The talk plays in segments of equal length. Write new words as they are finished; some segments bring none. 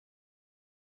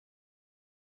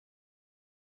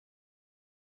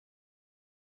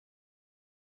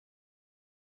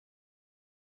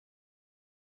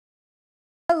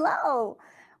Hello.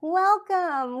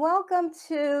 Welcome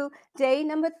to day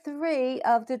number 3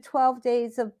 of the 12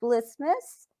 days of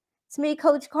Bliss-mas. It's me,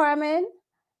 Coach Carmen,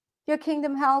 your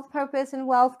Kingdom Health, Purpose, and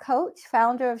Wealth coach,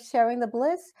 founder of Sharing the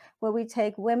Bliss, where we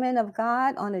take women of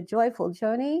God on a joyful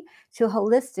journey to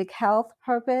holistic health,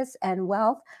 purpose, and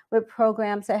wealth with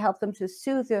programs that help them to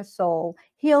soothe their soul,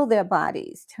 heal their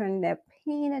bodies, turn their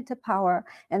pain into power,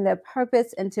 and their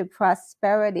purpose into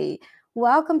prosperity.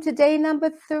 Welcome to day number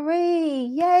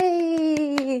 3.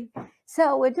 Yay!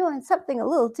 So we're doing something a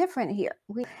little different here.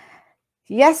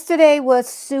 Yesterday was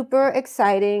super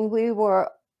exciting. We were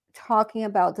talking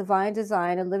about divine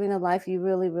design and living the life you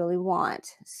really, really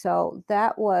want. So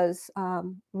that was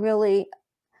really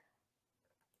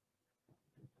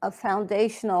a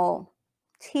foundational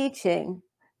teaching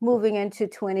moving into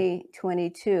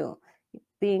 2022.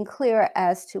 Being clear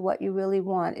as to what you really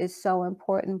want is so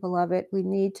important, beloved. We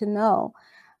need to know,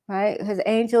 right? Because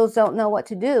angels don't know what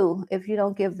to do if you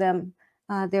don't give them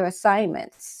their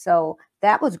assignments. So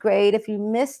that was great. If you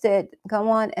missed it, go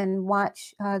on and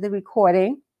watch the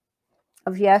recording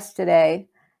of yesterday,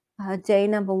 day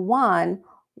number 1.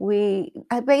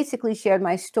 I basically shared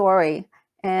my story,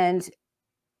 and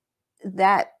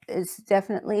that is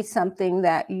definitely something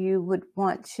that you would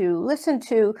want to listen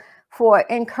to for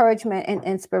encouragement and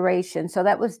inspiration. So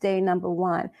that was day number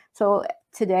 1. So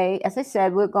today, as I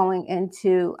said, we're going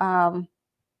into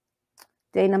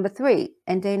day number 3.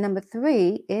 And day number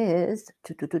 3 is,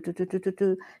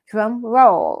 drum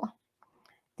roll.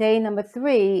 Day number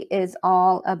 3 is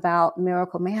all about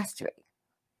miracle mastery.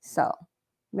 So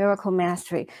miracle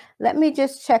mastery. Let me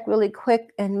just check really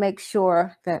quick and make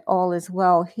sure that all is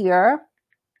well here.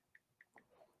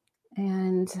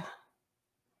 And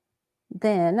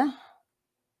then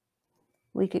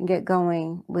we can get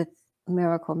going with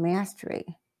miracle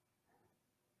mastery.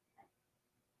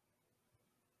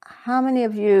 How many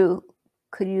of you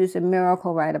could use a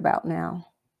miracle right about now?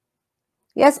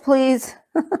 Yes, please.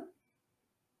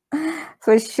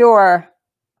 For sure.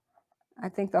 I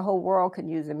think the whole world could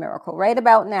use a miracle right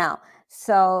about now.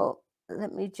 So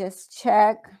let me just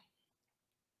check.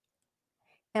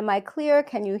 Am I clear?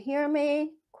 Can you hear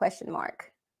me? Question mark.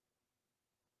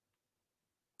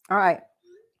 All right.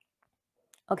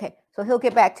 Okay, so he'll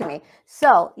get back to me.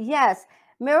 So yes,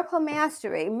 miracle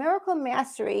mastery. Miracle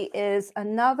mastery is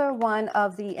another one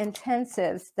of the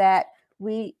intensives that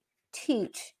we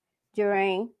teach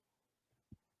during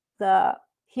the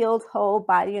Healed Whole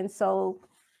Body and Soul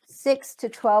 6 to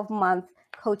 12 month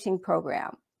coaching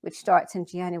program, which starts in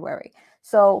January.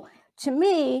 So to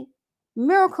me,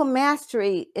 miracle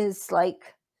mastery is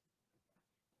like,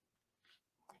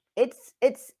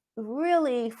 it's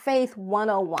really faith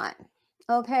 101.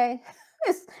 Okay,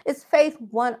 it's faith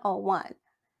 101.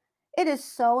 It is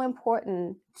so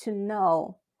important to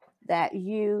know that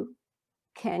you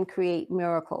can create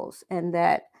miracles and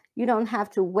that you don't have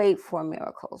to wait for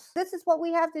miracles. This is what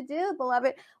we have to do,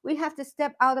 beloved. We have to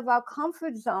step out of our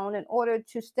comfort zone in order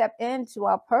to step into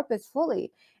our purpose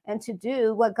fully and to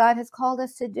do what God has called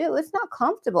us to do. It's not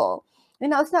comfortable.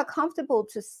 It's not comfortable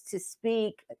to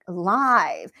speak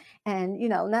live and,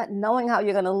 not knowing how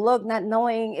you're going to look, not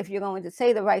knowing if you're going to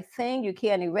say the right thing. You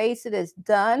can't erase it. It's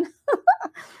done.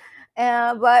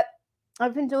 But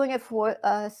I've been doing it for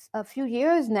a few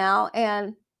years now.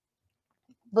 And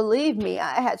believe me,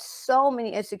 I had so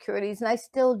many insecurities and I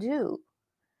still do.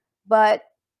 But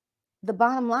the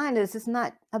bottom line is it's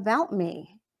not about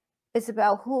me. It's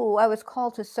about who I was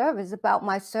called to serve. It's about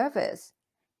my service,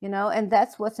 and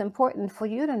that's what's important for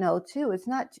you to know too. It's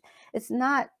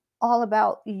not all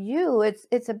about you.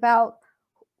 It's about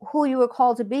who you were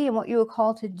called to be and what you were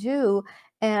called to do.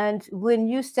 And when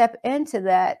you step into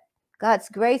that, God's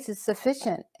grace is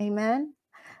sufficient. Amen.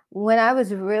 When I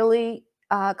was really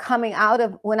coming out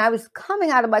of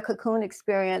my cocoon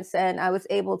experience, and I was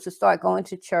able to start going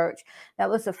to church,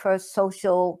 that was the first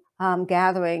social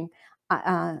gathering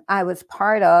I was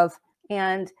part of,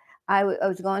 and I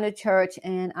was going to church,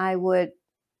 and I would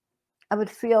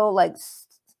feel like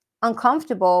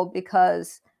uncomfortable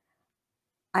because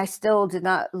I still did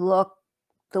not look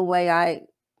the way I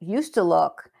used to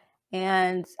look.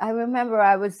 And I remember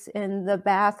I was in the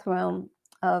bathroom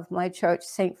of my church,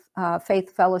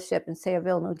 Faith Fellowship in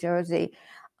Sayreville, New Jersey,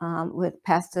 with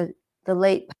the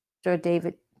late Pastor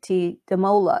David T.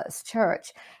 DeMola's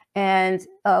church. And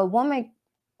a woman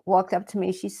walked up to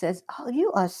me. She says, "Oh,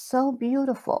 you are so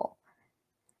beautiful."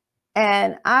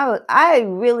 And I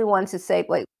really wanted to say,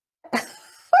 wait, I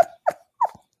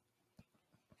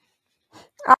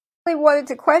really wanted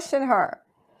to question her.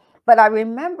 But I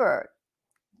remember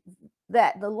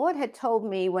that the Lord had told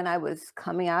me when I was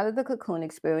coming out of the cocoon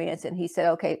experience, and he said,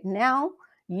 "Okay, now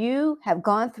You have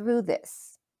gone through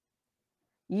this.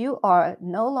 You are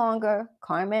no longer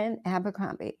Carmen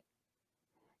Abercrombie.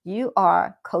 You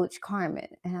are Coach Carmen.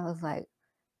 And I was like,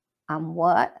 I'm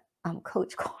what? I'm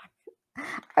Coach Carmen.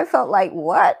 I felt like,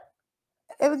 what?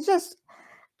 It was just,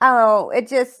 oh,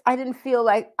 I didn't feel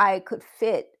like I could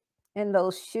fit in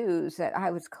those shoes, that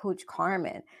I was Coach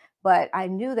Carmen. But I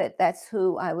knew that that's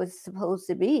who I was supposed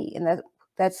to be, and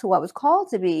that's who I was called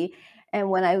to be. And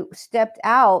when I stepped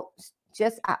out,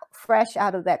 just fresh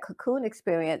out of that cocoon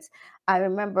experience, I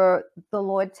remember the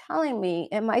Lord telling me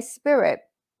in my spirit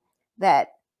that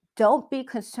don't be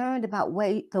concerned about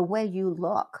the way you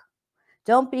look.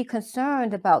 Don't be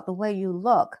concerned about the way you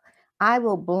look. I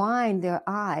will blind their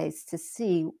eyes to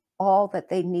see all that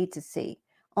they need to see.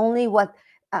 Only what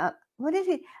did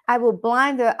he? I will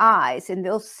blind their eyes and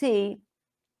they'll see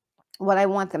what I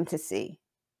want them to see.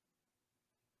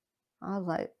 I was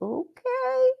like,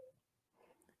 okay.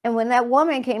 And when that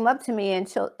woman came up to me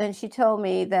and she told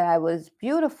me that I was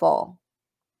beautiful,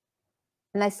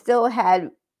 and I still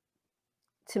had,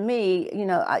 to me,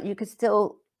 you could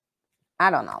still,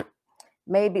 I don't know,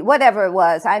 maybe whatever it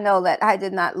was. I know that I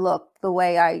did not look the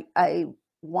way I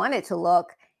wanted to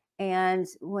look. And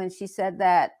when she said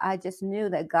that, I just knew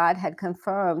that God had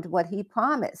confirmed what he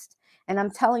promised. And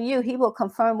I'm telling you, he will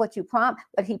confirm what he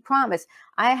promised.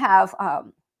 I have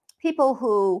people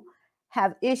who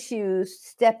have issues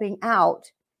stepping out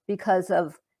because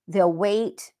of their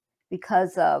weight,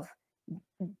 because of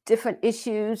different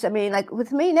issues. I mean, like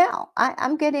with me now,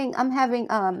 I'm having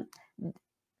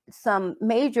some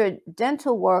major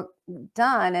dental work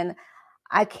done, and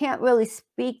I can't really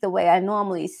speak the way I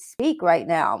normally speak right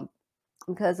now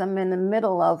because I'm in the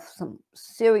middle of some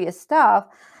serious stuff.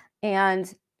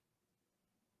 And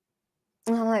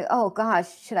I'm like, oh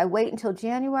gosh, should I wait until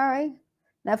January?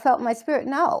 And I felt in my spirit,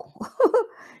 no,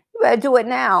 you better do it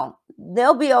now.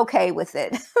 They'll be okay with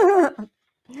it.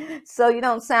 So you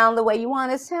don't sound the way you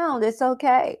want to sound. It's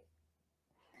okay.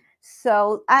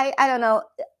 So I don't know.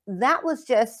 That was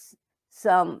just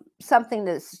something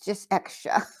that's just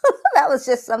extra. That was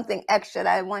just something extra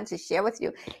that I wanted to share with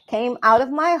you. Came out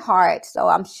of my heart. So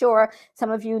I'm sure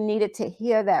some of you needed to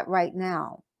hear that right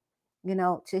now.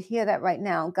 To hear that right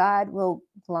now. God will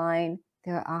blind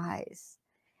their eyes.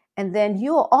 And then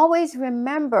you'll always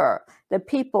remember the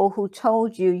people who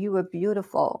told you you were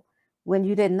beautiful when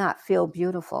you did not feel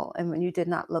beautiful and when you did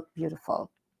not look beautiful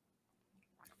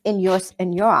in your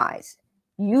eyes.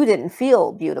 You didn't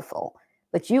feel beautiful,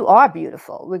 but you are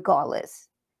beautiful regardless,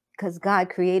 because God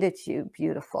created you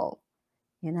beautiful.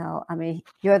 I mean,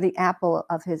 you're the apple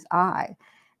of his eye.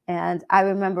 And I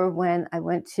remember when I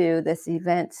went to this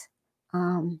event,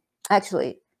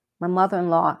 actually, my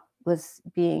mother-in-law was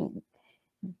being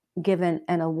given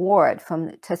an award from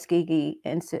the Tuskegee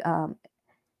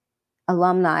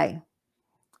alumni,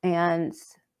 and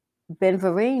Ben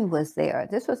Vereen was there.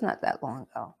 This was not that long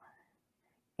ago.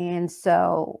 And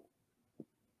so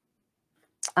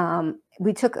I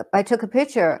took a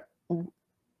picture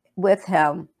with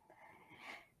him,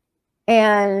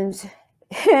 and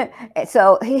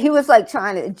so he was like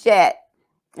trying to jet,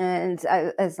 and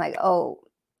I was like, oh,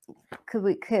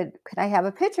 could I have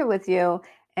a picture with you?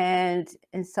 And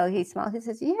so he smiled. He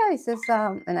says, yeah. He says,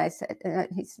 and I said,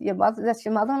 he's your mother. That's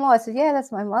your mother-in-law. I said, yeah,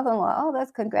 that's my mother-in-law. Oh,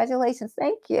 that's congratulations.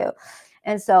 Thank you.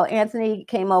 And so Anthony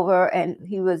came over and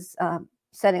he was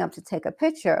setting up to take a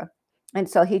picture. And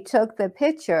so he took the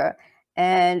picture,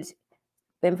 and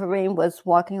Ben Vereen was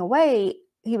walking away.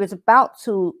 He was about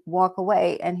to walk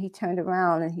away, and he turned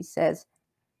around and he says,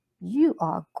 you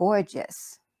are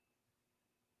gorgeous.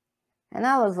 And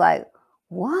I was like,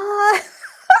 what?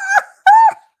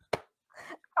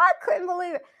 I couldn't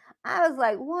believe it. I was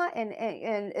like, what? And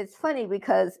it's funny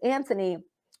because Anthony,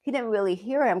 he didn't really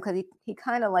hear him because he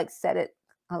kind of like said it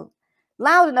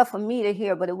loud enough for me to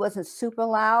hear, but it wasn't super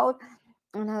loud.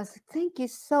 And I was like, thank you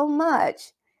so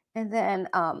much. And then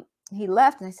he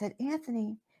left, and I said,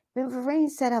 Anthony, Ben Vereen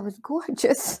said I was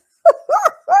gorgeous.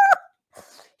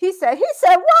 He said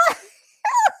what?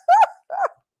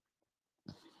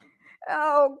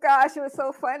 Oh gosh, it was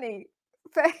so funny.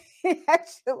 He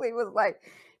actually was like,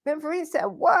 Ben Vereen said,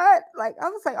 what? Like, I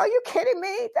was like, are you kidding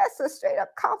me? That's a straight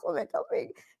up compliment. Don't be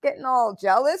getting all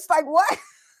jealous. Like, what?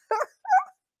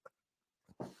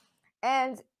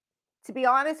 And to be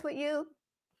honest with you,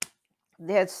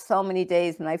 there's so many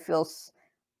days when I feel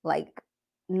like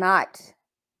not,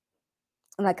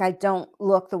 like I don't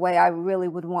look the way I really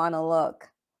would want to look.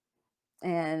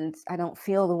 And I don't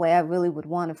feel the way I really would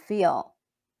want to feel.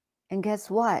 And guess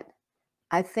what?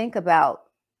 I think about,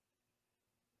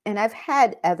 and I've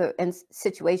had other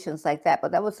situations like that,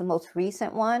 but that was the most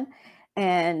recent one.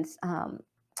 And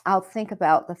I'll think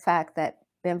about the fact that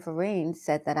Ben Vereen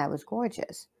said that I was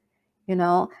gorgeous, you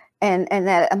know, and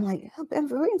that I'm like, oh, Ben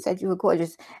Vereen said you were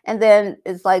gorgeous. And then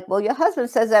it's like, well, your husband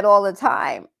says that all the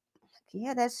time.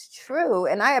 Yeah, that's true.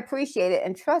 And I appreciate it.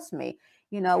 And trust me,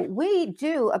 we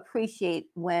do appreciate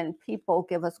when people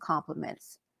give us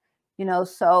compliments,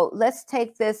 so let's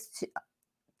take this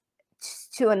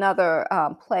to another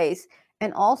place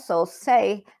and also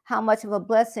say how much of a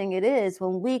blessing it is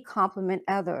when we compliment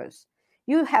others.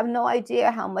 You have no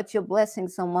idea how much you're blessing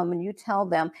someone when you tell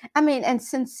them, I mean, and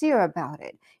sincere about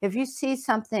it. If you see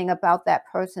something about that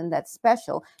person that's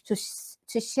special, to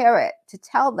share it, to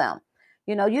tell them,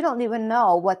 you don't even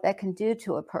know what that can do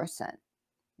to a person.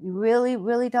 You really,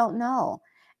 really don't know.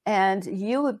 And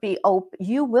you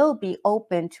will be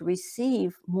open to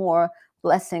receive more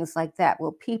blessings like that,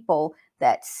 where people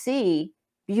that see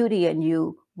beauty in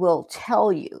you will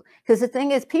tell you. Because the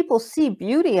thing is, people see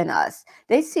beauty in us.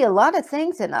 They see a lot of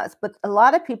things in us, but a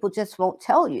lot of people just won't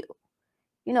tell you.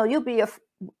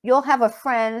 You'll have a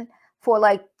friend for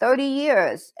like 30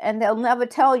 years and they'll never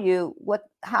tell you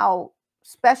how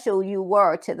special you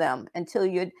were to them until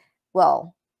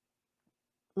well,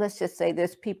 let's just say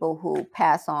there's people who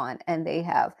pass on and they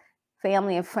have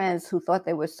family and friends who thought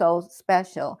they were so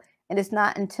special. And it's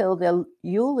not until their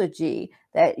eulogy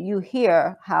that you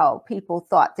hear how people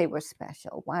thought they were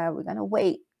special. Why are we going to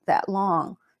wait that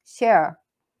long? Share.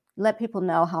 Let people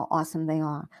know how awesome they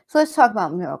are. So let's talk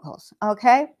about miracles,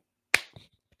 okay?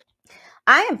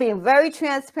 I am being very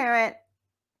transparent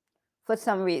for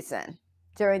some reason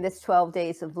during this 12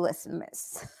 days of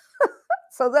Bliss-mas.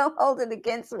 So don't hold it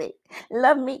against me.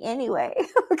 Love me anyway.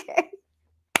 Okay.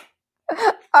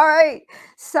 All right.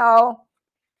 So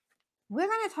we're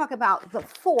going to talk about the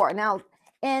 4. Now,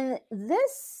 in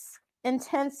this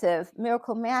intensive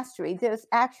miracle mastery, there's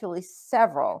actually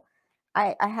several.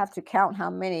 I have to count how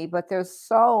many, but there's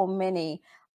so many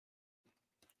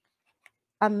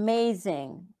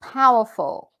amazing,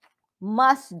 powerful,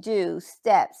 must-do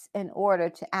steps in order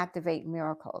to activate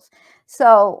miracles.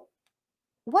 So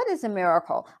what is a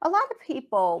miracle? A lot of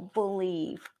people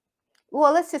believe,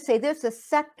 well, let's just say there's a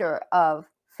sector of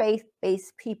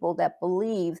faith-based people that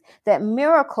believes that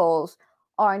miracles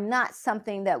are not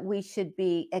something that we should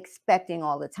be expecting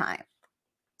all the time.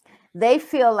 They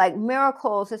feel like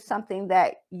miracles is something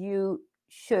that you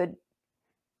should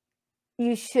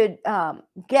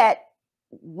get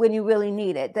when you really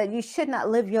need it, that you should not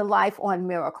live your life on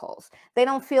miracles. They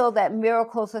don't feel that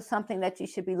miracles are something that you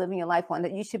should be living your life on,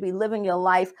 that you should be living your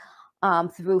life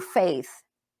through faith,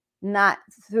 not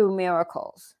through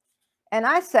miracles. And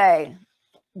I say,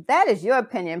 that is your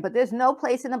opinion, but there's no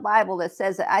place in the Bible that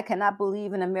says that I cannot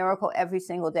believe in a miracle every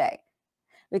single day.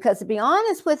 Because to be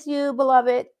honest with you,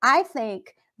 beloved, I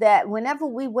think that whenever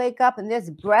we wake up and there's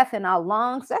breath in our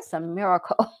lungs, that's a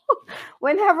miracle.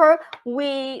 Whenever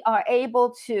we are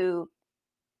able to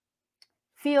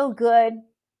feel good,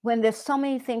 when there's so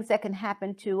many things that can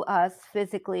happen to us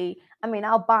physically. I mean,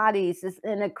 our bodies is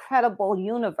an incredible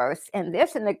universe, and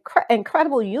there's an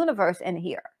incredible universe in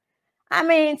here. I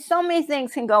mean, so many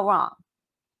things can go wrong.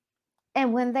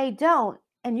 And when they don't,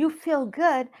 and you feel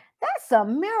good, that's a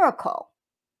miracle.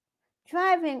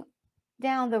 Driving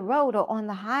down the road or on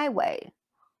the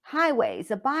highways,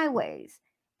 the byways,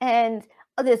 and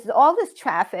there's all this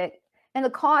traffic, and the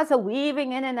cars are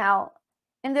weaving in and out,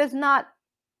 and there's not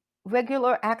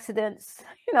regular accidents,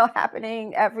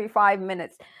 happening every 5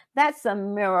 minutes. That's a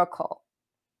miracle.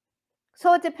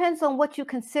 So it depends on what you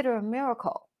consider a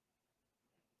miracle.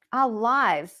 Our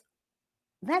lives,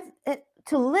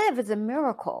 to live is a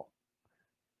miracle.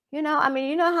 I mean,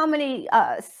 you know how many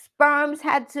sperms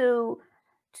had to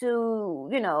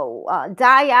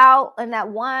die out, and that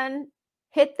one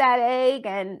hit that egg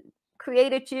and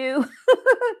created you.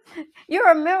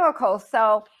 You're a miracle.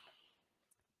 So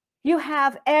you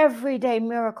have everyday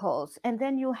miracles, and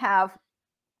then you have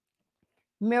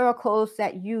miracles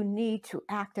that you need to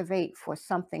activate for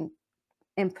something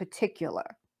in particular.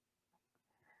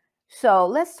 So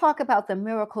let's talk about the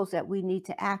miracles that we need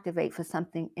to activate for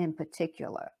something in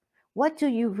particular. What do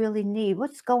you really need?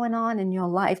 What's going on in your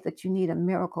life that you need a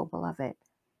miracle, beloved?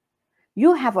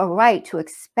 You have a right to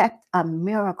expect a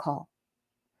miracle.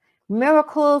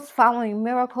 Miracles following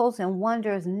miracles and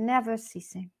wonders never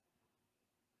ceasing.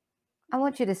 I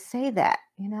want you to say that,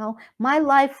 my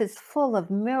life is full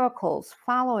of miracles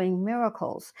following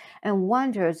miracles and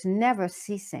wonders never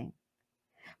ceasing.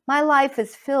 My life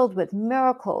is filled with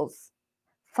miracles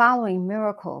following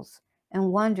miracles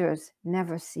and wonders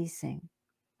never ceasing.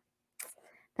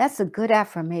 That's a good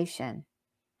affirmation.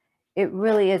 It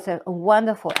really is a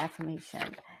wonderful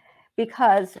affirmation,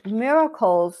 because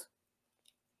miracles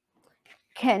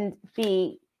can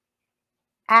be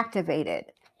activated,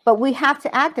 but we have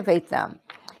to activate them.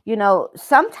 You know,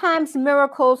 sometimes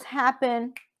miracles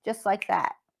happen just like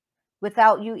that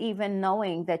without you even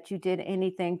knowing that you did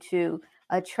anything to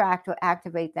attract or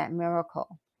activate that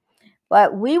miracle.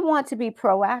 But we want to be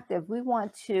proactive. We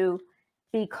want to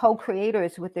be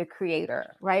co-creators with the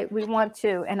creator, right? We want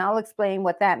to, and I'll explain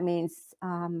what that means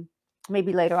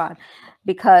maybe later on,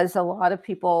 because a lot of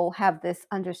people have this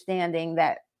understanding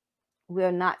that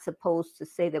we're not supposed to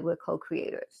say that we're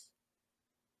co-creators.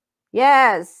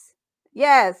 Yes,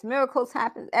 yes, miracles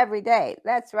happen every day.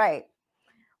 That's right.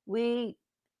 We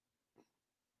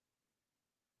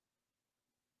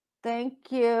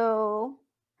Thank you.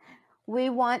 We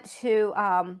want to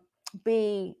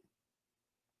be,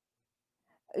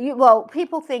 well,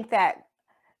 people think that,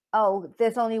 oh,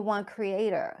 there's only one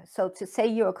creator. So to say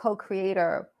you're a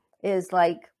co-creator is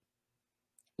like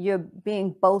you're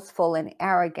being boastful and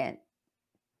arrogant.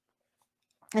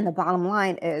 And the bottom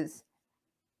line is,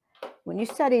 when you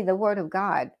study the Word of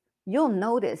God, you'll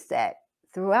notice that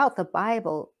throughout the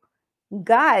Bible,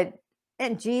 God,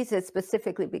 and Jesus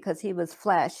specifically because he was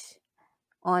flesh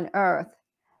on earth,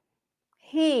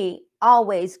 he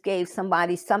always gave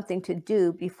somebody something to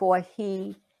do before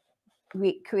he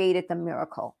created the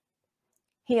miracle.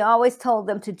 He always told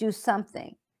them to do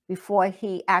something before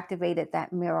he activated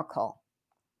that miracle,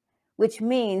 which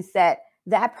means that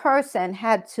that person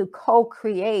had to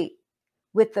co-create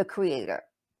with the creator.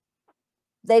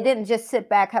 They didn't just sit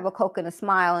back, have a Coke and a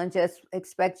smile and just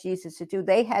expect Jesus to do.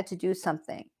 They had to do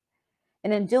something.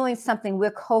 And in doing something,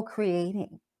 we're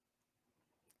co-creating.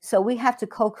 So we have to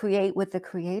co-create with the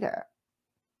creator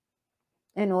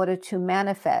in order to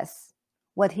manifest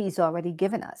what he's already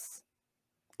given us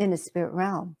in the spirit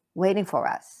realm, waiting for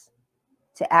us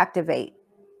to activate.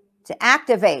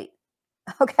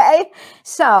 Okay?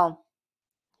 So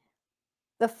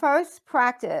the first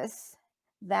practice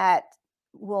that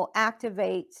will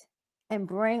activate and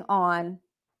bring on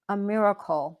a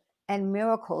miracle and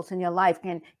miracles in your life,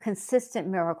 and consistent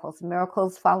miracles,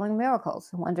 miracles following miracles,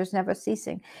 wonders never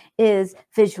ceasing, is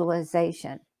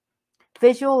visualization.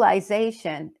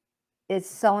 Visualization is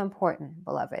so important,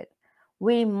 beloved.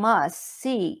 We must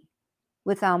see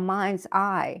with our mind's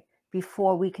eye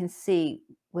before we can see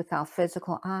with our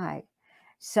physical eye.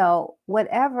 So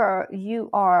whatever you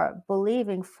are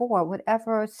believing for,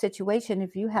 whatever situation,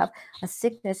 if you have a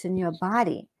sickness in your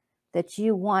body that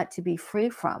you want to be free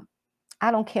from, I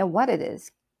don't care what it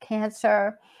is,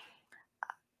 cancer,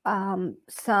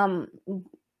 some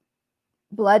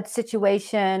blood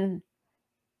situation,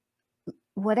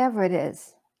 whatever it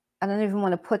is, I don't even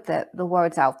want to put the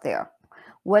words out there.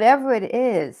 Whatever it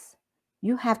is,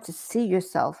 you have to see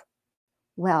yourself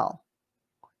well.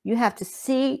 You have to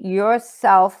see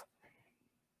yourself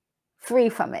free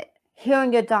from it.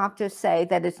 Hearing your doctor say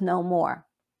that it's no more.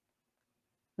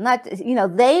 Not,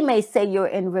 they may say you're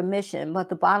in remission, but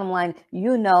the bottom line,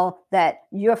 you know that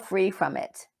you're free from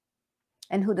it.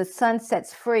 And who the Son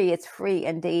sets free, it's free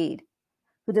indeed.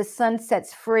 Who the Son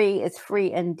sets free is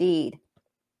free indeed.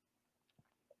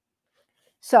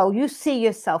 So you see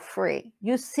yourself free.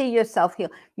 You see yourself healed.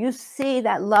 You see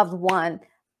that loved one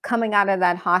coming out of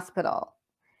that hospital.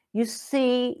 You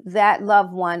see that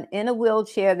loved one in a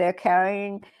wheelchair.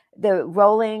 They're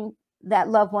rolling that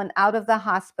loved one out of the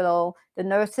hospital. The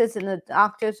nurses and the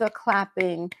doctors are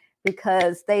clapping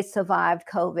because they survived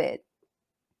COVID.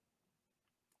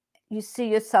 You see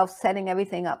yourself setting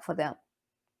everything up for them.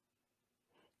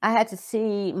 I had to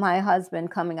see my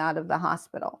husband coming out of the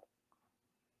hospital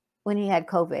when he had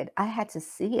COVID. I had to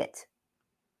see it.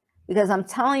 Because I'm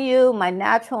telling you, my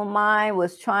natural mind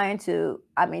was trying to,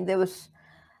 there was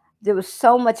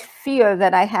so much fear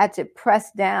that I had to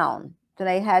press down, that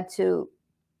I had to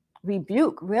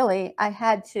rebuke, really. I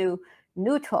had to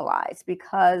neutralize,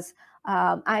 because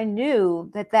I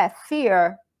knew that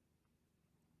fear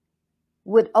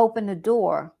would open the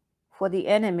door for the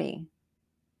enemy.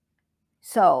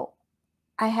 So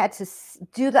I had to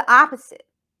do the opposite.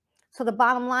 So the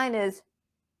bottom line is,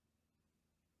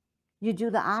 you do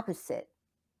the opposite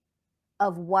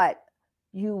of what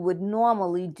you would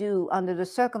normally do under the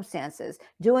circumstances.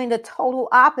 Doing the total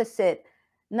opposite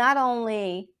not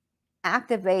only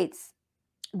activates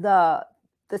the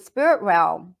spirit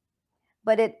realm,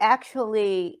 but it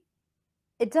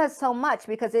does so much,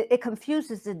 because it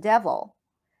confuses the devil.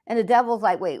 And the devil's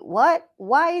like, wait, what?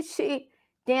 Why is she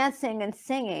dancing and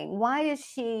singing? Why is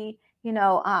she,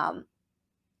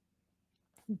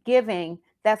 giving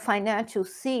that financial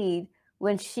seed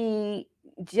when she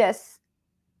just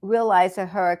realized that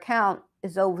her account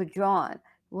is overdrawn?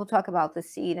 We'll talk about the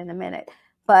seed in a minute.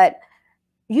 But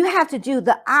You have to do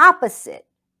the opposite.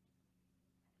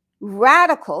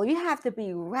 Radical. You have to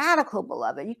be radical,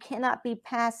 beloved. You cannot be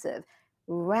passive.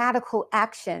 Radical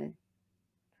action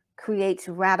creates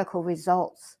radical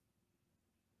results.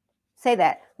 Say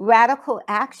that. Radical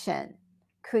action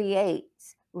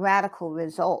creates radical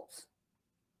results.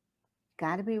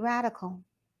 Got to be radical.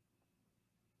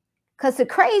 Because the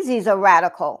crazies are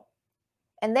radical.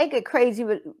 And they get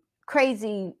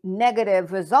crazy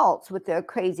negative results with their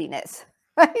craziness.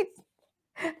 Right?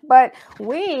 But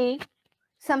we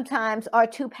sometimes are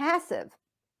too passive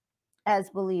as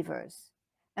believers.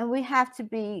 And we have to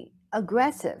be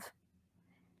aggressive.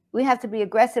 We have to be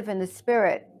aggressive in the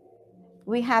spirit.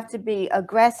 We have to be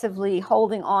aggressively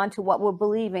holding on to what we're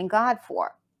believing God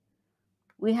for.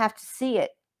 We have to see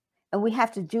it. And we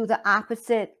have to do the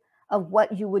opposite of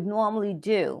what you would normally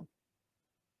do.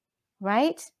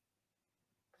 Right?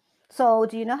 So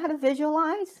do you know how to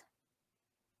visualize?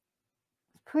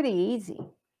 It's pretty easy.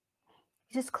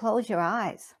 Just close your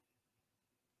eyes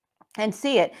and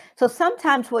see it. So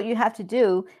sometimes what you have to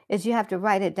do is you have to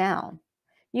write it down.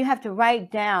 You have to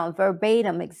write down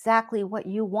verbatim exactly what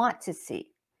you want to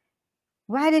see.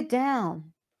 Write it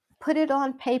down. Put it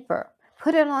on paper.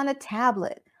 Put it on a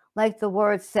tablet, like the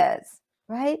word says,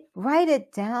 right? Write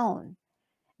it down.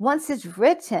 Once it's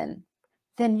written,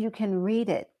 then you can read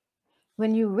it.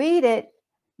 When you read it,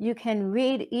 you can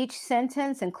read each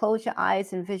sentence and close your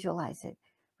eyes and visualize it.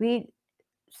 Read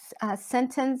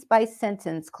sentence by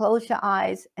sentence, close your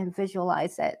eyes and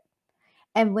visualize it.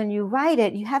 And when you write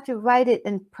it, you have to write it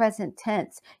in present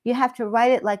tense. You have to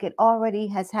write it like it already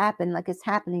has happened, like it's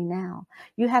happening now.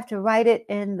 You have to write it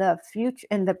in the future,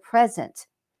 in the present,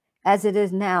 as it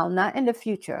is now, not in the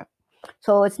future.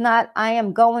 So it's not, I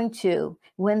am going to,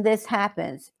 when this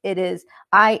happens. It is,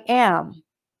 I am,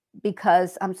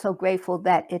 because I'm so grateful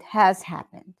that it has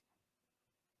happened.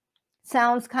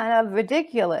 Sounds kind of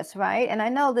ridiculous, right? And I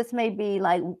know this may be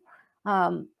like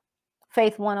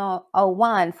Faith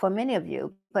 101 for many of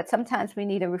you, but sometimes we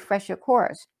need a refresher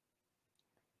course.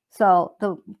 So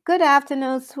good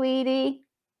afternoon, sweetie.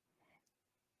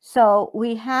 So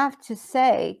we have to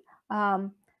say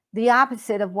the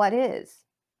opposite of what is.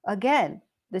 Again,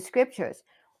 the scriptures.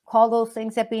 Call those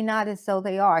things that be not as though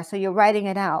they are. So you're writing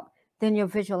it out. Then you're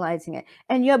visualizing it.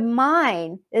 And your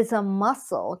mind is a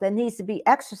muscle that needs to be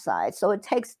exercised. So it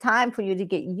takes time for you to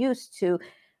get used to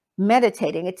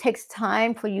meditating. It takes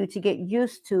time for you to get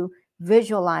used to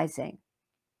visualizing.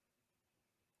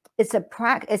 It's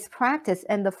practice.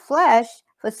 And the flesh,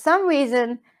 for some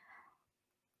reason,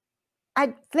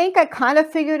 I think I kind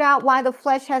of figured out why the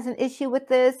flesh has an issue with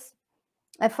this.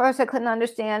 At first, I couldn't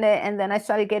understand it. And then I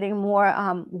started getting more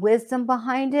wisdom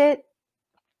behind it.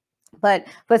 But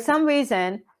for some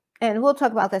reason, and we'll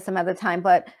talk about this some other time,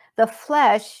 but the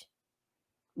flesh,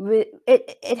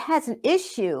 it has an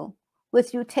issue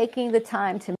with you taking the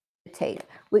time to meditate,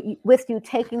 with you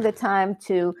taking the time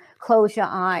to close your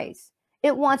eyes.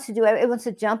 It wants to do it. It wants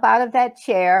to jump out of that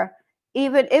chair.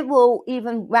 It will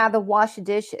even rather wash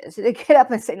dishes. They get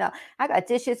up and say, no, I got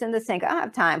dishes in the sink. I don't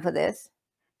have time for this.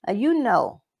 Now, you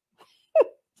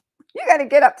got to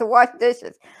get up to wash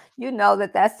dishes. You know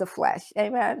that's the flesh.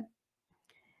 Amen.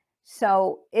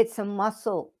 So it's a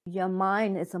muscle. Your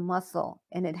mind is a muscle,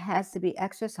 and it has to be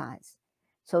exercised.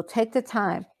 So take the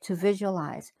time to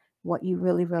visualize what you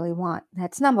really, really want.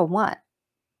 That's number one.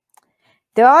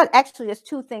 There are actually just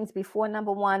two things before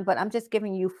number one, but I'm just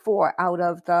giving you 4 out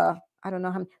of the, I don't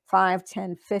know how many, 5,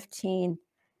 10, 15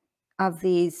 of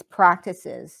these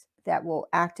practices that will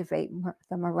activate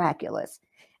the miraculous.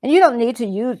 And you don't need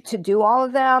to do all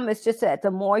of them. It's just that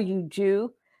the more you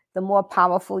do, the more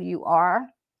powerful you are,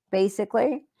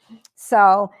 basically.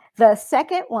 So the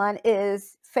second one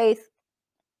is faith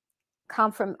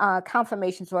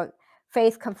confirmations or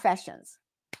faith confessions.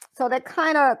 So that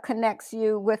kind of connects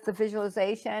you with the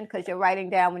visualization, because you're writing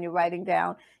down. When you're writing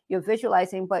down, you're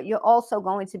visualizing, but you're also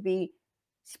going to be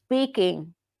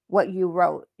speaking what you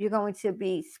wrote. You're going to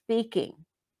be speaking,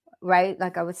 right?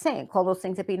 Like I was saying, call those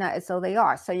things that be not as though they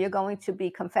are. So you're going to be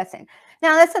confessing.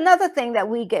 Now, that's another thing that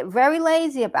we get very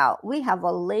lazy about. We have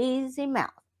a lazy mouth.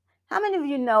 How many of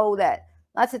you know that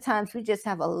lots of times we just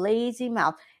have a lazy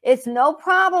mouth? It's no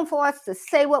problem for us to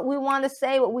say what we want to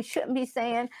say, what we shouldn't be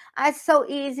saying. It's so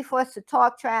easy for us to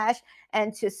talk trash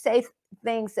and to say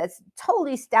things that's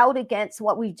totally stout against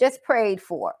what we just prayed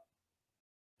for.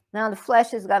 Now the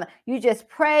flesh is you just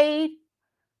prayed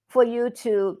for you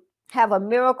to have a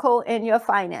miracle in your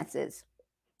finances.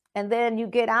 And then you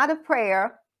get out of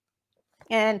prayer,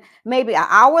 and maybe an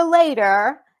hour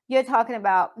later, you're talking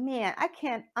about, man, I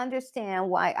can't understand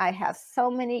why I have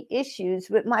so many issues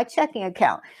with my checking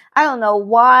account. I don't know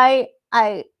why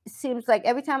it seems like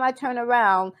every time I turn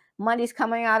around, money's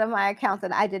coming out of my account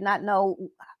that I did not know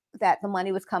that the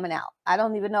money was coming out. I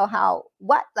don't even know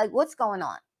what's going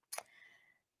on.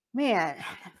 Man,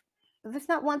 if it's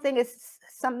not one thing, it's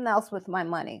something else with my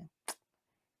money.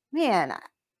 Man,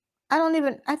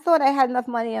 I thought I had enough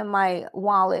money in my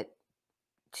wallet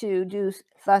to do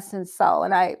thus and so,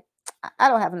 and I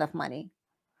don't have enough money.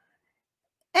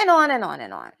 And on and on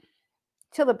and on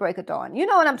till the break of dawn. You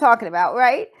know what I'm talking about,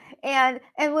 right? And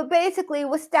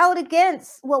we're stout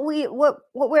against what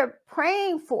we're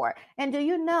praying for. And do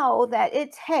you know that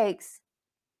it takes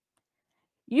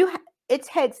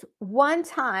one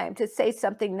time to say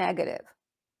something negative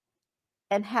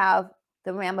and have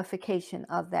the ramification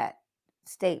of that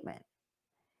statement.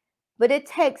 But it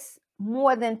takes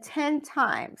more than 10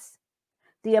 times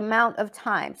the amount of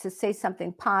times to say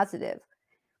something positive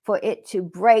for it to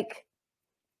break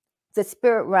the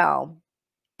spirit realm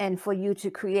and for you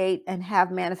to create and have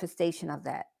manifestation of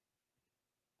that.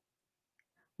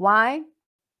 Why?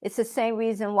 It's the same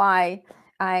reason why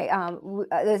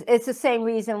it's the same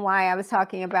reason why I was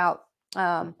talking about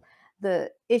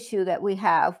the issue that we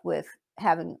have with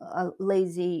having a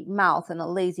lazy mouth and a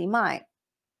lazy mind.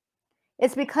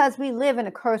 It's because we live in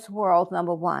a cursed world,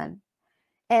 number one.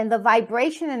 And the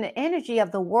vibration and the energy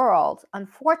of the world,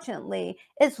 unfortunately,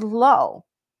 is low.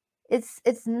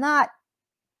 It's not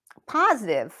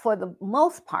positive for the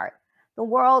most part. The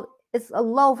world is a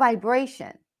low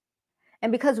vibration.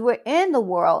 And because we're in the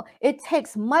world, it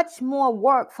takes much more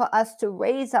work for us to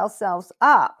raise ourselves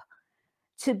up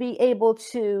to be able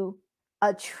to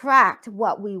attract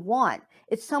what we want.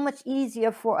 It's so much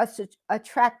easier for us to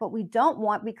attract what we don't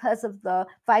want because of the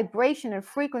vibration and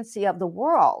frequency of the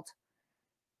world.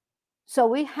 So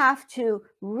we have to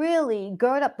really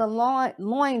gird up the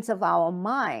loins of our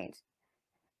mind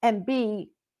and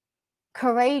be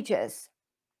courageous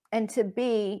and to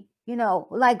be,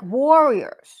 like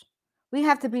warriors. We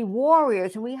have to be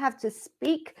warriors and we have to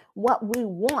speak what we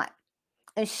want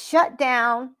and shut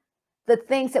down the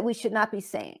things that we should not be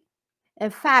saying. In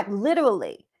fact,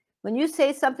 literally, when you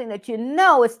say something that you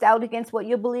know is out against what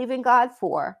you believe in God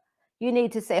for, you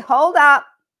need to say, hold up,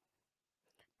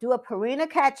 do a Purina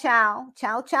cat chow,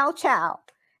 chow, chow, chow,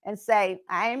 and say,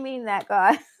 I didn't mean that,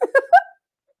 God.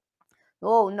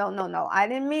 Oh, no, no, no. I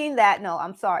didn't mean that. No,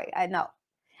 I'm sorry. I know.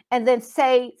 And then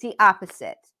say the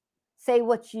opposite. Say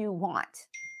what you want.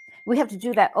 We have to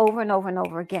do that over and over and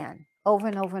over again, over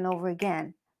and over and over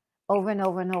again, over and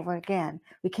over and over again.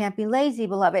 We can't be lazy,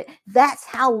 beloved. That's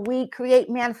how we create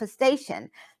manifestation.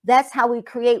 That's how we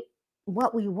create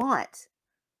what we want,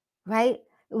 right?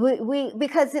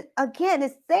 Because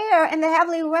it's there in the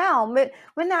heavenly realm. We're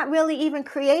not really even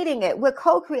creating it. We're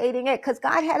co-creating it because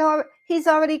God He's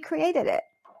already created it.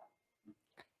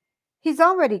 He's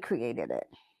already created it.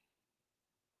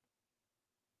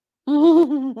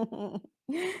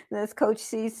 That's Coach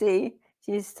CC.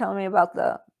 She's telling me about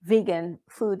the vegan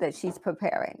food that she's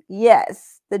preparing.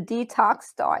 Yes, the detox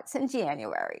starts in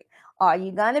January. Are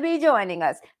you going to be joining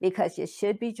us? Because you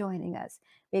should be joining us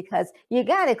because you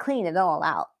got to clean it all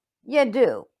out. You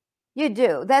do. You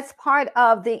do. That's part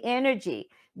of the energy,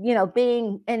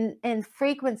 being in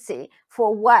frequency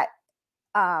for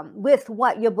with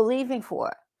what you're believing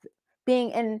for.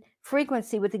 Being in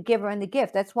frequency with the giver and the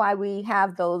gift. That's why we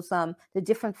have those the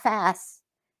different fasts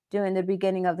during the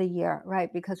beginning of the year,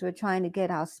 right? Because we're trying to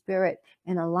get our spirit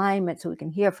in alignment so we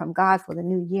can hear from God for the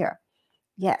new year.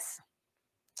 Yes.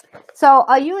 So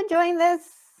are you enjoying this?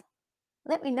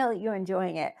 Let me know that you're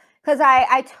enjoying it. Because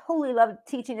I totally love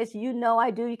teaching this.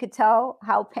 I do. You could tell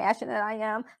how passionate I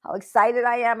am, how excited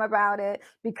I am about it,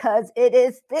 because it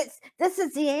is this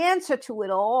is the answer to it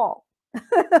all.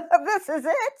 This is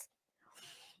it.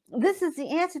 This is the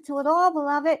answer to it all,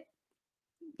 beloved.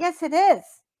 Yes, it is.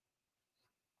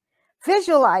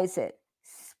 Visualize it.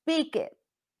 Speak it.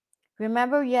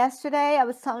 Remember yesterday I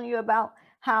was telling you about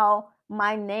how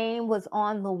my name was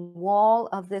on the wall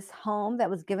of this home that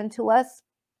was given to us?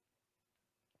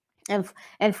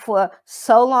 And for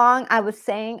so long, I was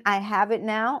saying, I have it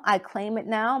now. I claim it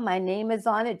now. My name is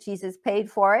on it. Jesus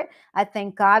paid for it. I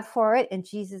thank God for it in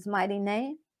Jesus' mighty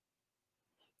name.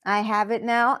 I have it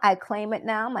now. I claim it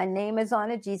now. My name is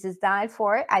on it. Jesus died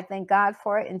for it. I thank God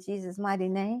for it in Jesus' mighty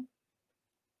name.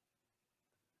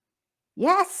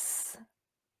 Yes.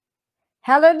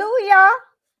 Hallelujah.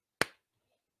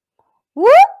 Whoop,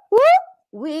 whoop.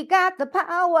 We got the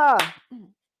power.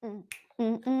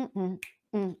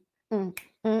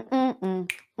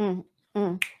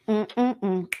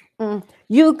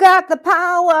 You got the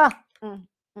power.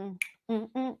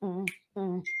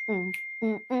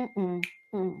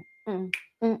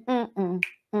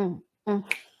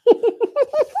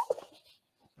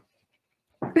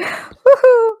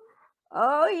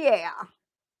 yeah.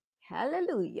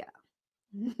 Hallelujah.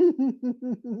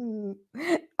 All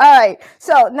right.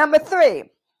 So, number 3,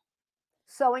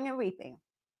 sowing and reaping.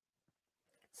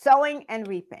 Sowing and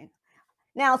reaping.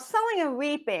 Now, sowing and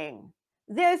reaping,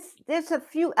 there's a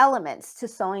few elements to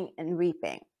sowing and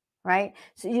reaping, right?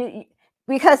 So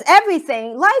because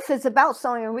everything, life is about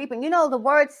sowing and reaping. You know, the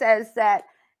word says that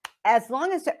as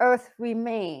long as the earth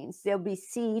remains, there'll be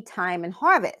seed time and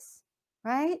harvest,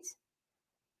 right?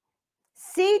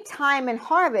 Seed time and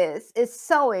harvest is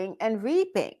sowing and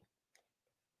reaping.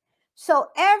 So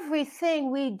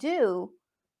everything we do,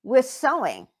 we're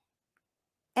sowing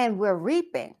and we're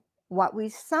reaping what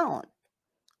we've sown.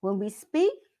 When we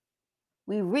speak,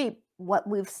 we reap what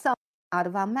we've sown out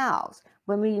of our mouths.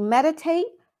 When we meditate,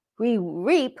 we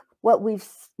reap what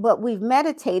we've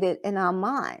meditated in our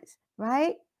minds,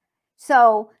 right?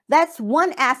 So that's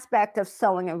one aspect of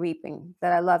sowing and reaping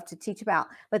that I love to teach about.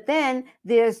 But then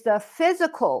there's the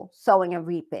physical sowing and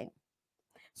reaping.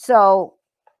 So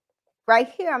right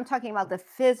here, I'm talking about the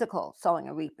physical sowing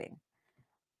and reaping,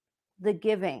 the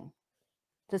giving,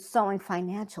 the sowing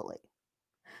financially.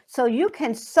 So you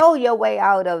can sow your way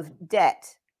out of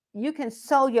debt. You can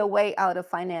sow your way out of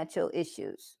financial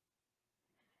issues.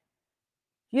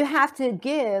 You have to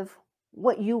give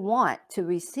what you want to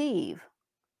receive.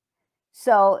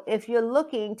 So if you're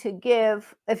looking to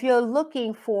give, if you're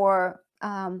looking for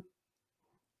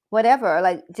whatever,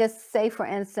 like just say, for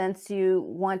instance, you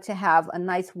want to have a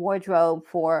nice wardrobe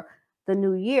for the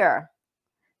new year,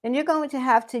 then you're going to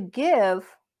have to give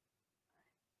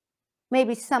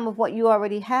maybe some of what you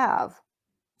already have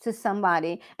to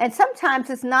somebody. And sometimes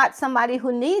it's not somebody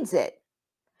who needs it.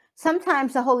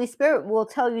 Sometimes the Holy Spirit will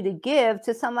tell you to give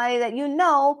to somebody that you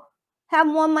know have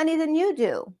more money than you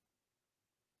do.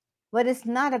 But it's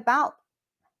not about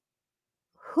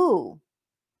who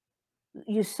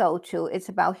you sow to, it's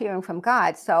about hearing from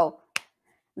God. So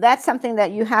that's something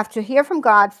that you have to hear from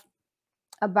God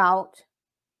about.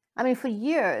 I mean, for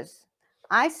years,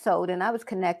 I sowed and I was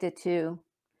connected to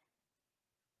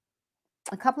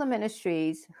a couple of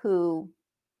ministries who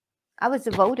I was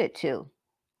devoted to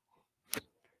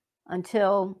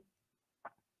until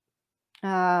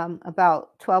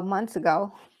about 12 months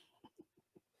ago.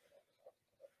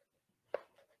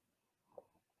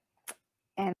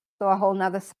 And saw a whole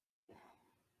nother,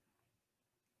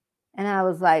 and I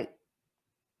was like,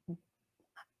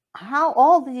 how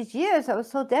all these years I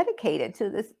was so dedicated to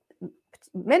this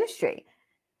ministry.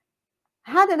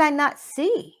 How did I not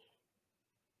see?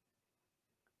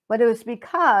 But it was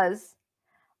because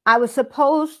I was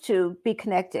supposed to be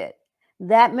connected.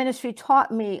 That ministry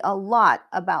taught me a lot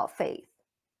about faith.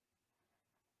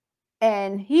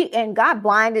 And God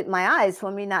blinded my eyes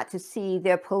for me not to see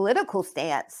their political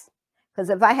stance. Because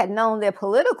if I had known their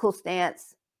political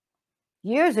stance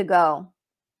years ago,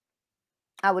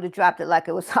 I would have dropped it like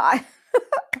it was hot.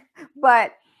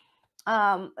 But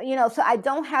so I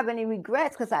don't have any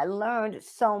regrets because I learned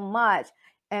so much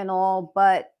and all.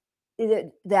 But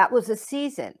that was a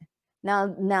season.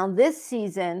 Now this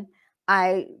season,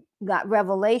 I got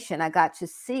revelation. I got to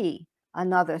see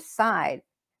another side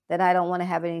that I don't want to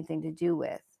have anything to do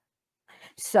with.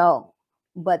 So,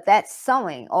 but that's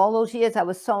sowing. All those years I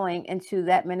was sowing into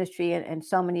that ministry and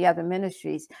so many other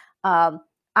ministries. I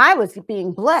was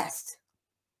being blessed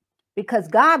because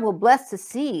God will bless the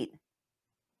seed.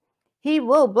 He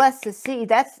will bless the seed.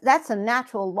 That's a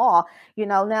natural law.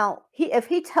 Now if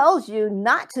he tells you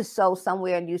not to sow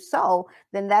somewhere and you sow,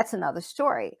 then that's another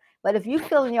story. But if you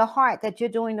feel in your heart that you're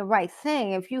doing the right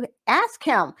thing, if you ask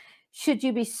him, should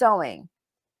you be sowing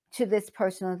to this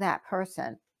person or that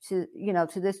person, to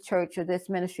this church or this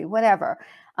ministry, whatever,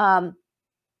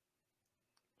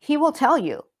 he will tell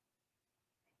you.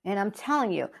 And I'm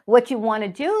telling you, what you want to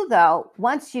do though,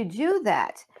 once you do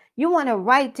that, you want to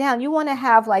write down, you want to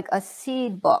have like a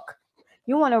seed book.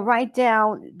 You want to write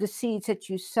down the seeds that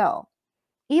you sow,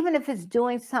 even if it's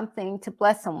doing something to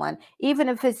bless someone, even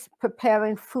if it's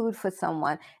preparing food for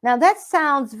someone. Now that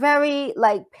sounds very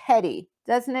like petty,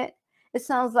 doesn't it? It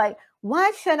sounds like,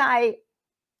 why should I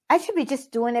should be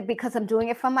just doing it because I'm doing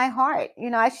it from my heart.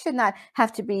 I should not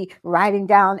have to be writing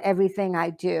down everything I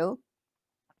do.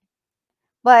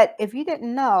 But if you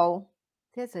didn't know,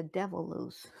 there's a devil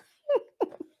loose.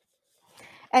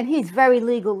 And he's very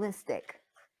legalistic.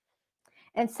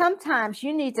 And sometimes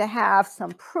you need to have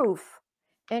some proof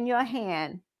in your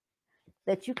hand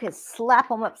that you can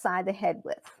slap him upside the head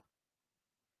with.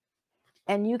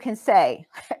 And you can say,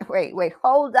 wait,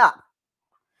 hold up.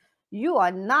 You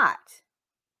are not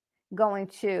going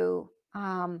to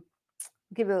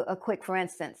give you a quick, for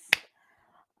instance.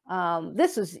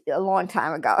 This was a long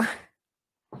time ago.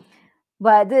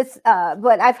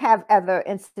 but I've had other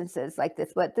instances like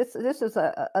this, but this is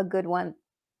a good one.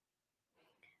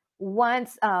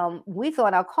 Once we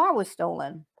thought our car was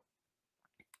stolen,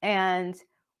 and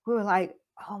we were like,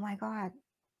 oh my God,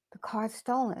 the car's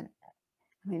stolen.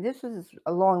 I mean, this was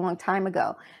a long, long time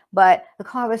ago, but the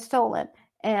car was stolen.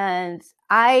 And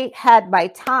I had my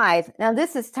tithe. Now,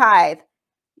 this is tithe.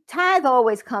 Tithe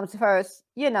always comes first.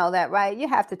 You know that, right? You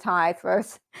have to tithe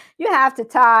first. You have to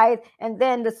tithe, and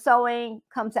then the sowing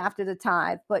comes after the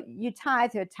tithe. But you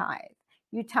tithe your tithe.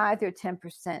 You tithe your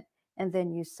 10%, and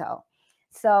then you sow.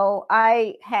 So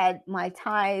I had my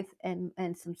tithe and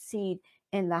some seed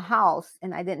in the house,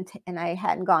 and and I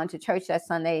hadn't gone to church that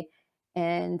Sunday,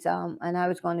 and I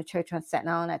was going to church on Staten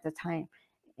Island at the time,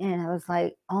 and I was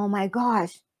like, oh my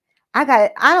gosh, I got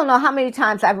it. I don't know how many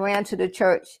times I've ran to the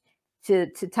church to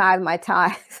tithe my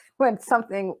tithe when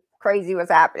something crazy was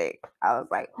happening. I was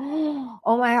like,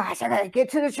 oh my gosh, I gotta get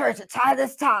to the church to tithe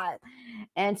this tithe.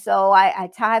 And so I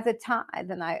tithe the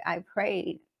tithe, and I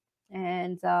prayed,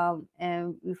 and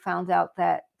we found out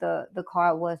that the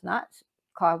car was not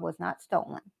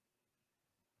stolen,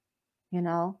 you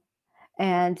know,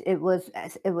 and it was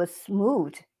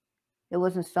smooth. It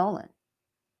wasn't stolen.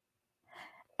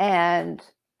 And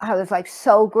I was like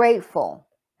so grateful.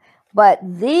 But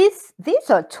these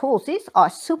are tools. These are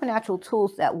supernatural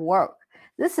tools that work.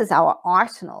 This is our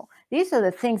arsenal. These are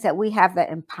the things that we have that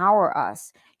empower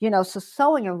us. You know, so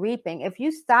sowing and reaping. If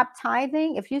you stop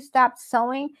tithing, if you stop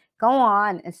sowing, go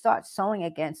on and start sowing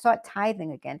again. Start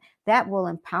tithing again. That will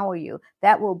empower you.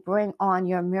 That will bring on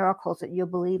your miracles that you're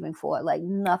believing for, like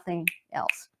nothing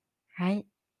else. Right?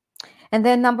 And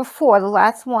then number 4, the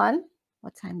last one.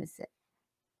 What time is it?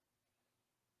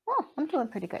 Oh, I'm doing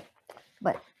pretty good.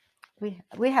 But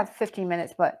we have 15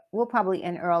 minutes, but we'll probably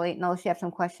end early unless you have some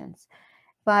questions.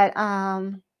 But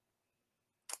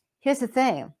here's the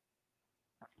thing.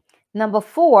 Number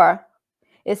 4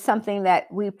 is something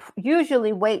that we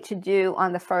usually wait to do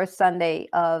on the first Sunday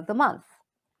of the month,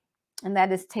 and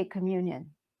that is take communion.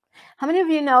 How many of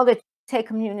you know that you take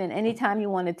communion anytime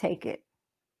you want to take it?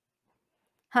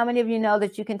 How many of you know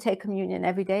that you can take communion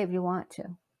every day if you want to?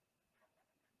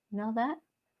 You know that?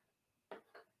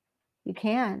 You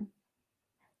can.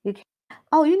 You can.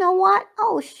 Oh, you know what?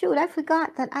 Oh, shoot, I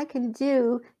forgot that I can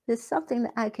do, there's something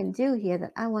that I can do here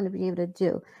that I want to be able to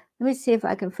do. Let me see if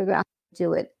I can figure out how to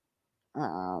do it.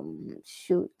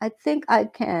 Shoot, I think I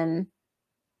can.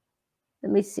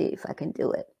 Let me see if I can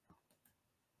do it.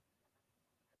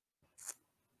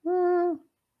 Uh,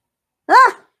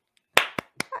 ah,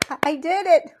 I did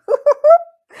it.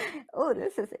 Oh,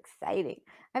 this is exciting.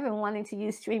 I've been wanting to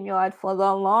use StreamYard for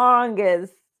the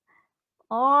longest.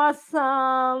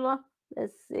 Awesome.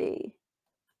 Let's see.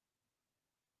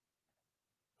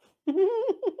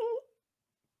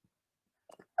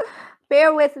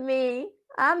 Bear with me.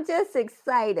 I'm just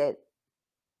excited.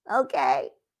 Okay.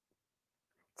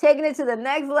 Taking it to the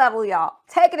next level, y'all.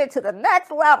 Taking it to the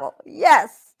next level.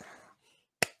 Yes.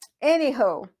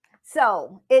 Anywho,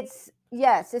 so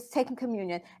yes, it's taking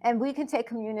communion. And we can take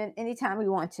communion anytime we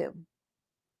want to.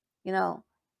 You know,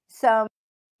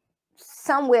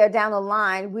 somewhere down the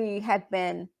line, we have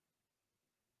been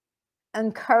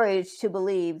encouraged to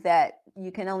believe that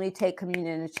you can only take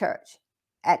communion in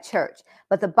at church.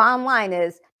 But the bottom line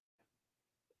is,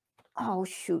 oh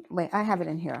shoot, wait, I have it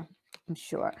in here. I'm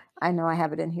sure. I know I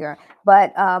have it in here.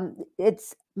 But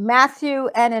it's Matthew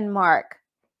and in Mark.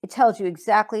 It tells you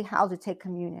exactly how to take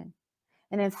communion.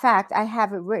 And in fact, I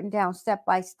have it written down step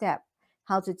by step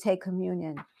how to take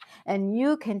communion. And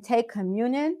you can take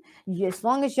communion as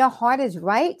long as your heart is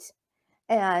right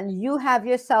and you have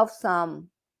yourself some,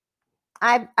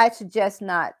 I suggest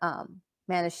not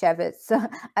Manischewitz.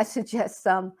 I suggest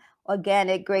some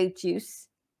organic grape juice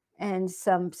and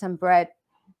some bread.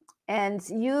 And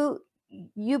you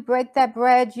break that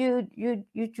bread, you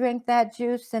drink that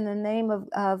juice in the name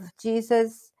of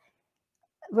Jesus,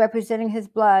 representing his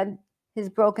blood, his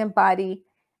broken body,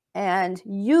 and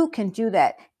you can do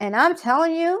that. And I'm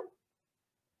telling you,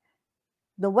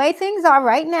 the way things are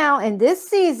right now in this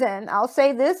season, I'll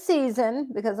say this season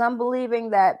because I'm believing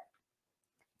that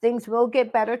things will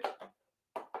get better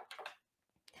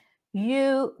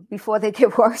before they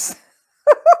get worse.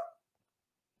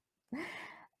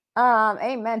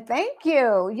 Amen. Thank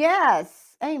you.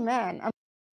 Yes. Amen.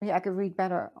 I could read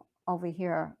better over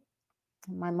here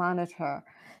on my monitor.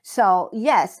 So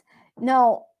yes,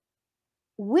 no,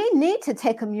 we need to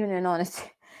take communion on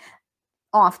it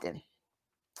often.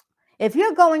 If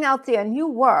you're going out there and you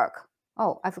work,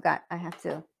 oh, I forgot. I have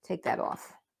to take that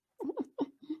off.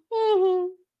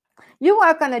 You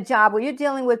work on a job where you're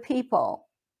dealing with people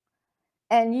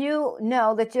and you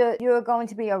know that you're going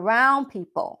to be around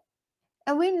people.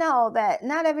 And we know that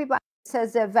not everybody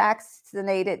says they're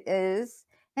vaccinated is,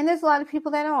 and there's a lot of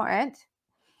people that aren't.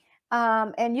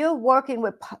 And you're working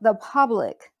with the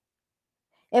public.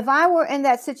 If I were in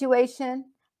that situation,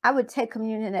 I would take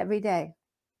communion every day.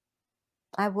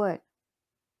 I would.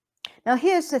 Now,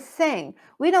 here's the thing.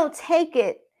 We don't take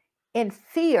it in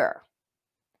fear.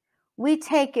 We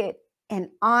take it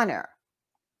in honor.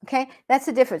 Okay? That's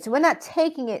the difference. We're not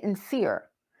taking it in fear.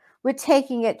 We're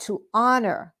taking it to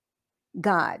honor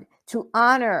God, to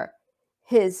honor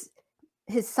his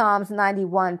Psalms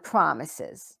 91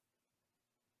 promises.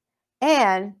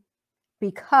 And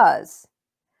because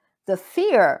the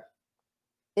fear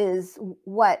is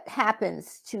what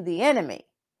happens to the enemy.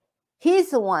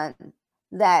 He's the one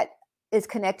that is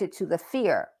connected to the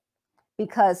fear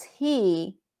because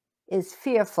he is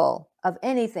fearful of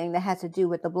anything that has to do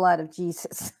with the blood of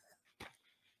Jesus.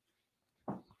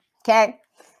 Okay?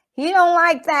 He don't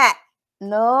like that.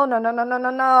 No, no, no, no, no, no,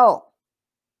 no.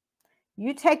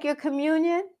 You take your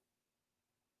communion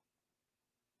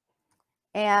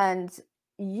and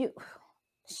you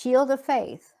shield of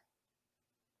faith,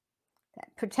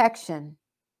 that protection.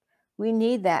 We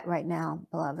need that right now,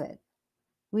 beloved.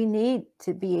 We need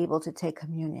to be able to take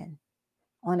communion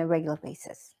on a regular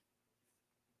basis.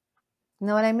 You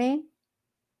know what I mean?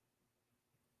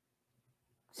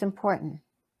 It's important.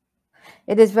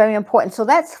 It is very important. So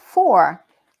that's 4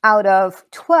 out of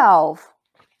 12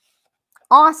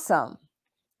 awesome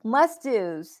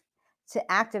must-dos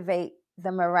to activate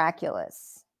the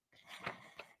miraculous.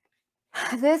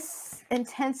 This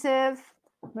intensive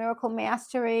miracle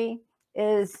mastery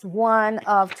is one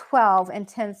of 12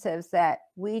 intensives that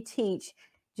we teach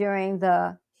during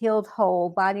the Healed Whole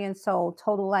Body and Soul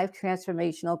Total Life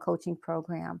Transformational Coaching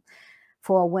Program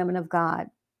for women of God.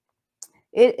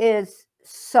 It is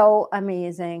so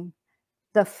amazing.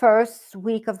 The first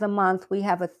week of the month, we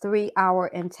have a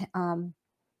 3-hour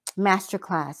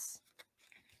masterclass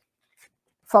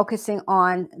focusing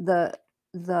on the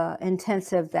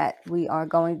intensive that we are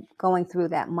going through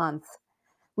that month.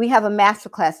 We have a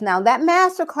masterclass. Now, that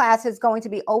masterclass is going to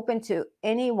be open to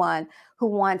anyone who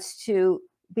wants to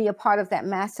be a part of that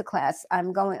masterclass.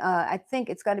 I think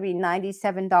it's going to be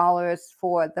 $97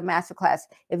 for the masterclass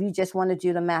if you just want to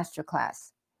do the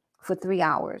masterclass for 3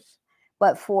 hours.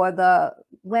 But for the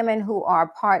women who are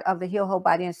part of the Heal Whole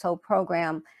Body and Soul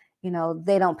program, you know,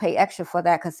 they don't pay extra for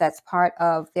that because that's part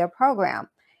of their program.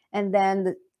 And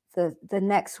then the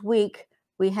next week,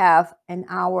 we have an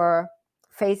hour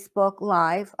Facebook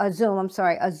Live, a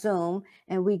Zoom,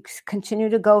 and we continue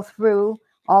to go through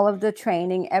all of the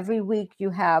training. Every week you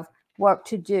have work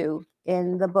to do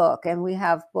in the book, and we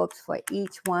have books for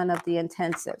each one of the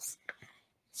intensives.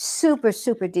 Super,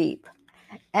 super deep.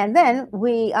 And then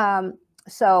we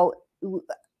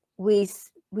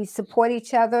support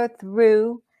each other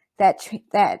through that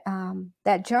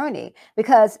journey,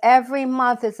 because every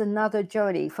month is another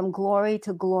journey from glory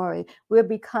to glory. We're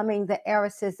becoming the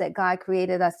heiresses that God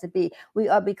created us to be. We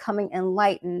are becoming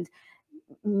enlightened,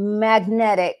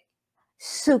 magnetic,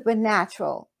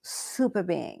 supernatural super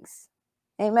beings.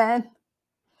 Amen.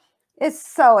 It's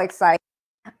so exciting.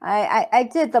 I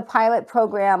did the pilot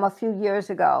program a few years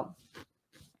ago,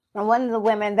 and one of the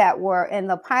women that were in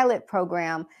the pilot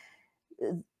program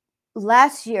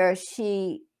last year,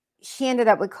 she ended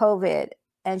up with COVID,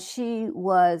 and she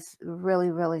was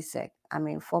really, really sick. I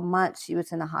mean, for months she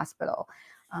was in the hospital.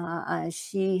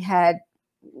 She had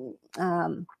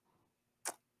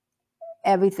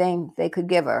everything they could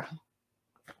give her,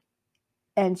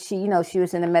 and she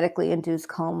was in a medically induced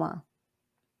coma.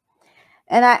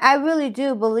 And I really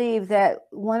do believe that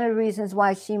one of the reasons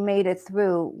why she made it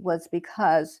through was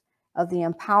because of the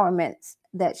empowerment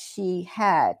that she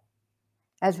had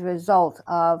as a result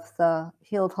of the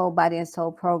Healed Whole Body and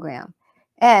Soul program.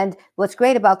 And what's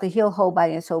great about the Heal Whole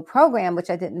Body and Soul program, which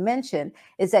I didn't mention,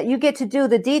 is that you get to do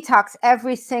the detox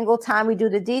every single time we do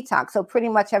the detox. So pretty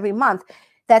much every month,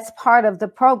 that's part of the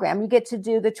program. You get to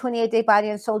do the 28-day body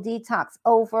and soul detox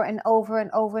over and over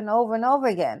and over and over and over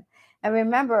again. And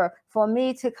remember, for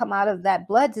me to come out of that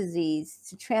blood disease,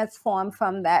 to transform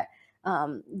from that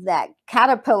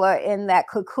caterpillar in that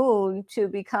cocoon to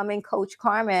becoming Coach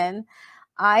Carmen,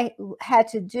 I had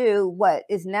to do what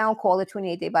is now called a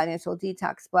 28-day body and soul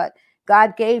detox. But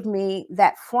God gave me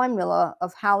that formula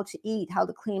of how to eat, how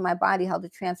to clean my body, how to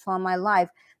transform my life.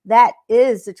 That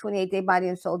is the 28-day body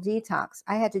and soul detox.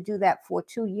 I had to do that for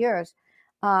 2 years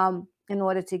in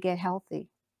order to get healthy.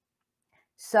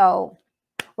 So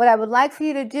what I would like for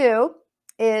you to do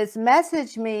is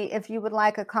message me if you would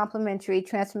like a complimentary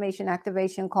transformation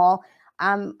activation call.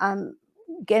 I'm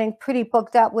getting pretty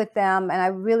booked up with them, and I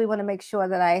really want to make sure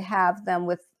that I have them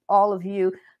with all of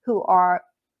you who are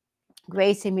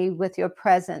gracing me with your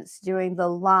presence during the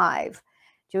live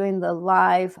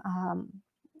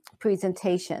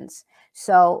presentations.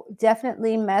 So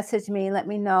definitely message me. Let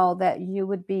me know that you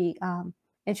would be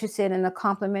interested in a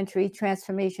complimentary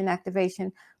transformation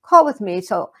activation call with me,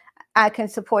 so I can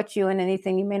support you in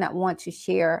anything you may not want to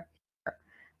share.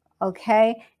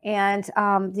 Okay. And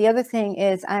the other thing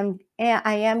is I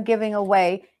am giving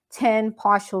away 10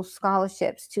 partial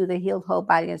scholarships to the Healed Whole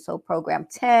Body and Soul program.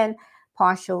 10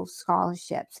 partial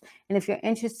scholarships. And if you're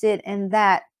interested in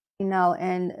that,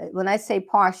 and when I say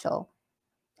partial,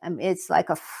 it's like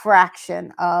a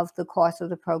fraction of the cost of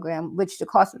the program, which the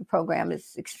cost of the program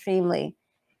is extremely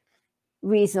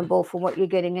reasonable for what you're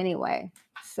getting anyway.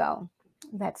 So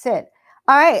that's it.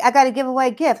 All right, I got to give away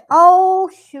a gift. Oh,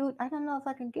 shoot. I don't know if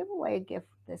I can give away a gift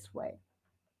this way.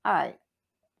 All right.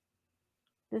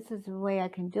 This is the way I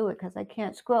can do it because I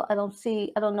can't scroll. I don't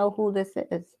know who this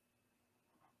is.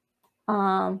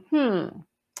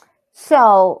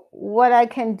 So what I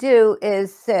can do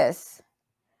is this.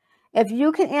 If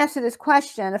you can answer this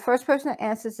question, the first person that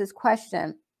answers this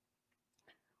question,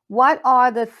 what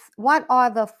are the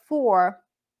 4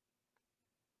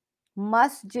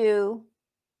 must-do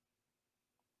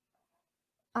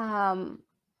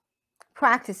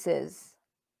practices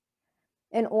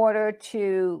in order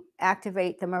to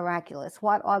activate the miraculous?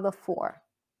 What are the 4?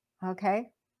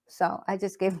 Okay, so I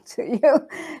just gave it to you.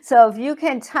 So if you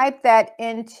can type that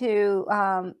into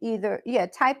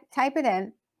type it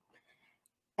in.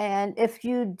 And if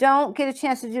you don't get a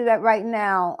chance to do that right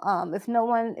now, if no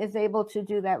one is able to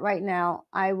do that right now,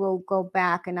 I will go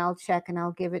back and I'll check and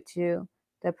I'll give it to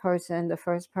the first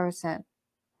person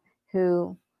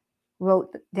who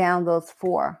wrote down those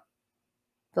four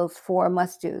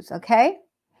must-dos. Okay.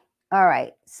 All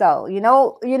right. So you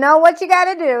know what you got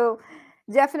to do.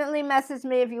 Definitely message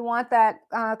me if you want that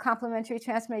complimentary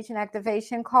transformation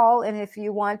activation call, and if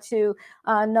you want to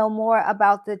know more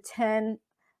about the 10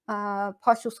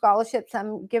 partial scholarships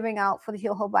I'm giving out for the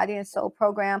Heal Whole Body and Soul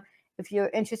program. If you're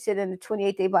interested in the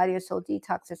 28-day body and soul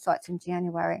detox that starts in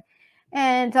January,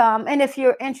 and if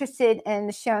you're interested in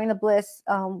sharing the Bliss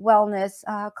wellness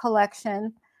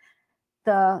collection,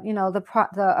 the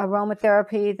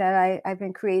aromatherapy that I've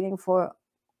been creating for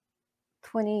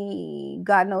 20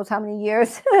 God knows how many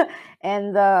years,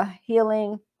 and the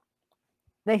healing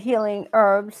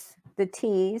herbs, the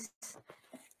teas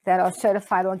that are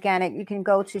certified organic, you can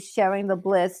go to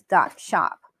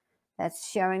sharingthebliss.shop.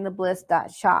 That's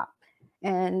sharingthebliss.shop.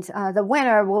 And the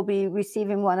winner will be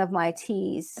receiving one of my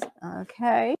teas.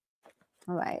 Okay.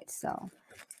 All right. So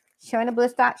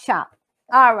sharingthebliss.shop.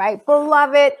 All right,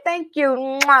 beloved. Thank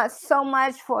you so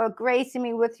much for gracing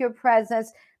me with your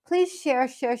presence. Please share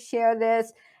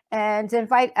this and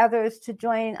invite others to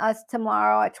join us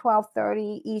tomorrow at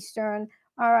 12:30 Eastern.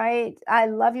 All right. I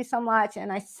love you so much,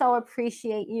 and I so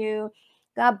appreciate you.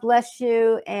 God bless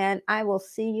you, and I will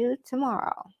see you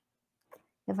tomorrow.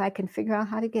 If I can figure out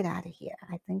how to get out of here.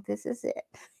 I think this is it.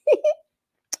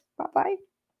 Bye-bye.